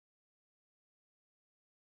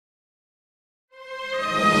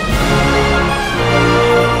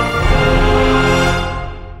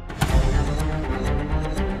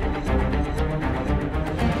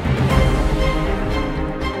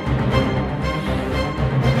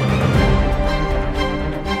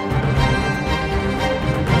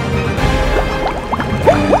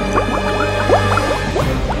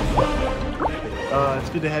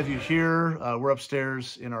good to have you here. We're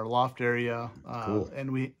upstairs in our loft area, Cool.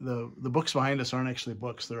 and the books behind us aren't actually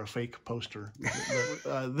books; they're a fake poster.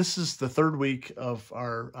 This is the third week of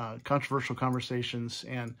our controversial conversations,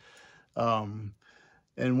 and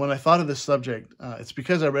when I thought of this subject, it's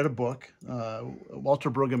because I read a book.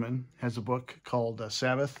 Walter Brueggemann has a book called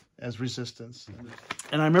Sabbath as Resistance,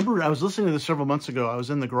 and I remember I was listening to this several months ago. I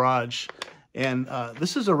was in the garage. And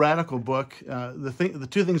this is a radical book. The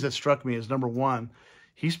two things that struck me is, number one,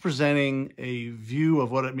 he's presenting a view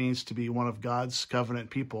of what it means to be one of God's covenant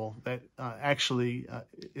people that actually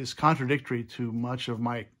is contradictory to much of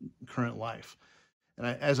my current life. And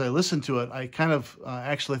as I listened to it, I kind of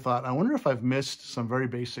actually thought, I wonder if I've missed some very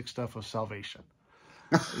basic stuff of salvation.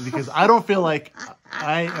 Because I don't feel like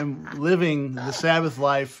I am living the Sabbath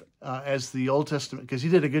life as the Old Testament, because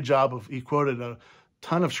he quoted a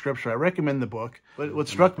ton of scripture. I recommend the book. But what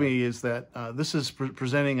struck me is that this is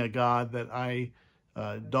presenting a God that I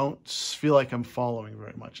don't feel like I'm following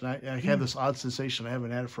very much. And I had this odd sensation, I haven't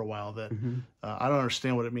had it for a while, that I don't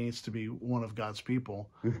understand what it means to be one of God's people.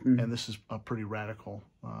 And this is a pretty radical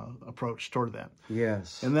approach toward that.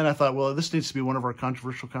 Yes. And then I thought, well, this needs to be one of our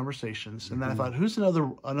controversial conversations. And then I thought, who's another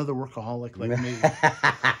workaholic like me?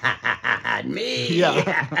 Me.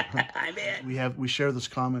 Yeah. I'm it. We share this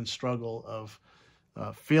common struggle of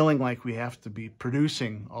feeling like we have to be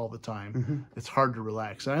producing all the time. It's hard to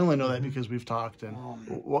relax. And I only know that because we've talked. And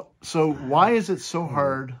so why is it so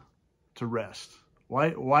hard to rest?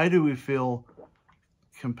 Why do we feel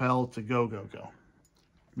compelled to go?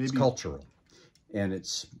 Maybe it's cultural. And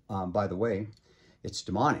it's, by the way, it's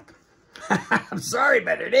demonic. I'm sorry,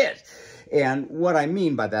 but it is. And what I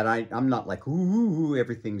mean by that, I'm not like, ooh,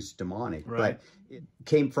 everything's demonic. Right. But it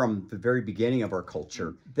came from the very beginning of our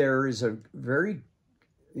culture. There is a very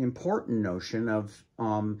important notion of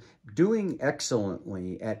doing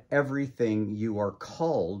excellently at everything you are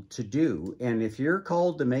called to do. And if you're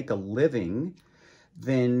called to make a living,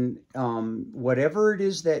 then whatever it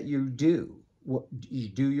is that you do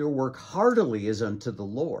your work heartily as unto the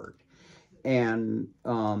Lord. And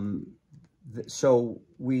so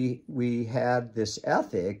we had this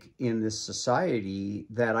ethic in this society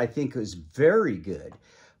that I think is very good,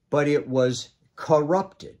 but it was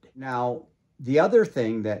corrupted. Now, the other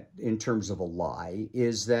thing that, in terms of a lie,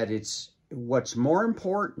 is that what's more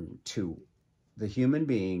important to the human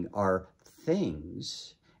being are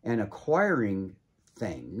things and acquiring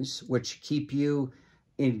things which keep you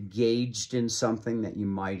engaged in something that you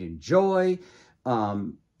might enjoy,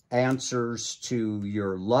 answers to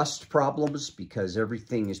your lust problems, because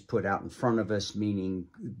everything is put out in front of us, meaning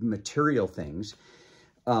material things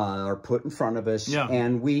are put in front of us,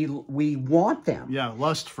 and we want them. Yeah,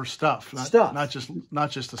 lust for stuff. Not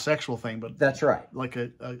just a sexual thing, but that's right. Like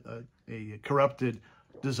a corrupted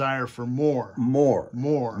desire for more. More.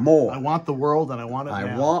 I want the world, and I want it now.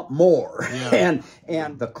 I want more. Yeah.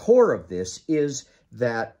 And the core of this is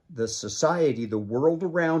that the society, the world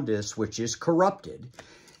around us, which is corrupted,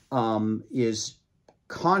 is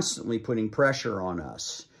constantly putting pressure on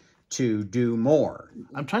us to do more.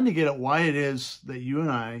 I'm trying to get at why it is that you and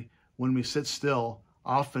I, when we sit still,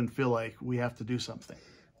 often feel like we have to do something.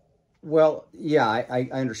 Well, yeah, I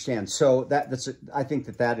understand. So I think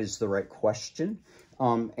that is the right question.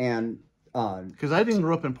 Because I didn't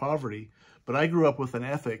grow up in poverty, but I grew up with an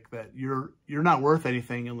ethic that you're not worth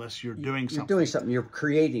anything unless you're doing something. You're doing something. You're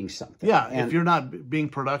creating something. Yeah. And if you're not being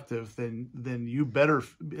productive, then you better.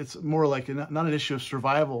 It's more like not an issue of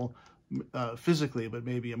survival physically, but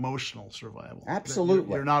maybe emotional survival.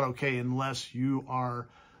 Absolutely. You're not okay unless you are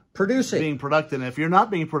producing, being productive. And if you're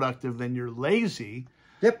not being productive, then you're lazy.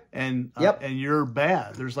 Yep. And you're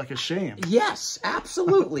bad. There's like a shame. Yes,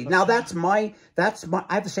 absolutely. Now I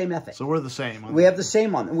have the same ethic. So we're the same. We have the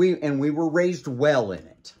same on. We were raised well in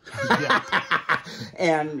it. Yeah.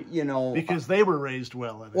 And because they were raised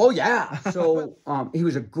well in it. Well, yeah. So he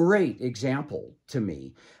was a great example to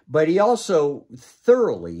me, but he also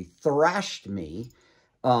thoroughly thrashed me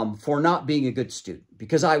for not being a good student,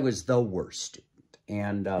 because I was the worst student.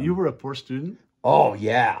 And you were a poor student? Oh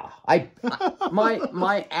yeah,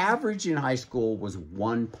 my average in high school was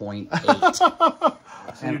 1.8.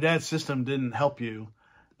 So your dad's system didn't help you;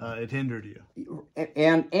 it hindered you.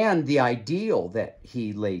 And the ideal that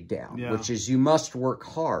he laid down, which is you must work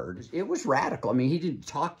hard, it was radical. I mean, he didn't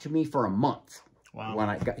talk to me for a month. Wow.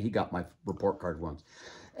 When he got my report card once,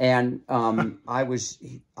 and I was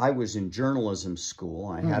in journalism school.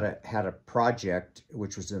 I had a project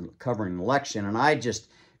which was covering an election, and I just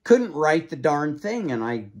couldn't write the darn thing, and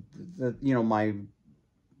my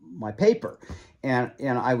paper, and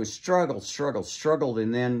I was struggled,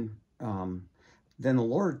 and then the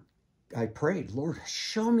Lord I prayed, Lord,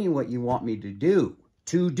 show me what you want me to do.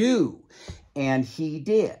 And he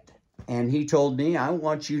did. And he told me, I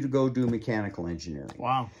want you to go do mechanical engineering.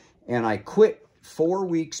 Wow. And I quit 4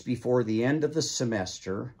 weeks before the end of the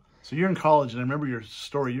semester. So you're in college, and I remember your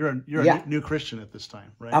story. You're a new Christian at this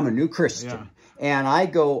time, right? I'm a new Christian. Yeah.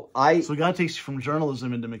 And So God takes you from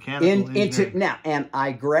journalism into mechanical engineering. And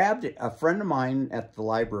I grabbed a friend of mine at the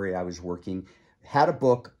library I was working, had a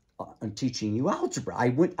book on teaching you algebra. I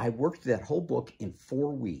worked that whole book in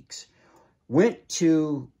 4 weeks. Went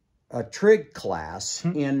to a trig class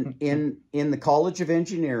in the College of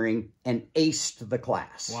Engineering and aced the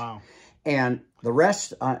class. Wow. And the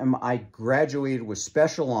rest, I graduated with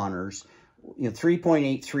special honors,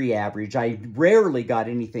 3.83 average. I rarely got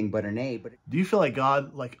anything but an A. But do you feel like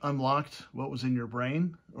God unlocked what was in your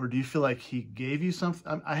brain, or do you feel like He gave you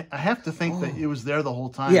something? I have to think that it was there the whole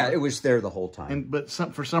time. Yeah, it was there the whole time. But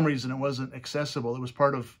for some reason it wasn't accessible. It was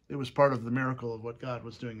part of the miracle of what God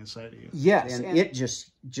was doing inside of you. Yes, and it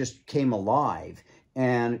just came alive.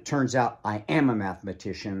 And it turns out I am a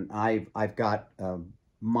mathematician. I've got a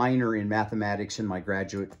minor in mathematics in my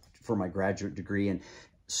graduate degree, and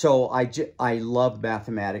so I love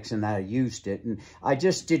mathematics, and that I used it, and I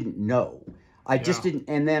just didn't know. I just didn't,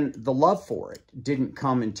 and then the love for it didn't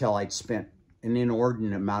come until I'd spent an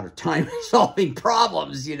inordinate amount of time solving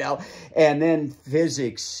problems, and then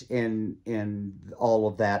physics and all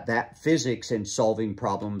of that physics and solving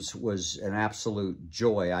problems was an absolute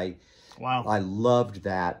joy. I loved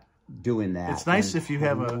that. Doing that. It's nice if you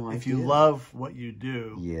have if you love what you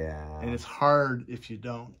do. Yeah. And it's hard if you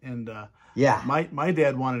don't. And yeah. My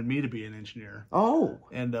dad wanted me to be an engineer. Oh.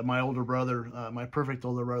 And my older brother, my perfect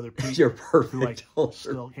older brother, Pete, your perfect who I older.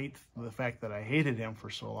 Still hate the fact that I hated him for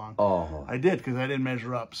so long. Oh. I did, because I didn't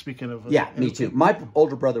measure up. Speaking of me too. My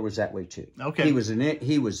older brother was that way too. Okay.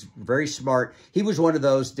 He was very smart. He was one of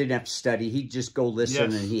those, didn't have to study. He'd just go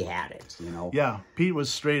listen and he had it, Yeah. Pete was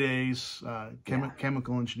straight A's,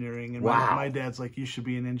 chemical engineering, and my dad's like, you should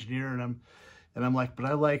be an engineer, and I'm like, but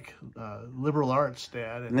I like liberal arts,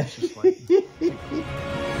 Dad, and it's just like what's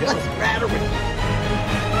the matter with you?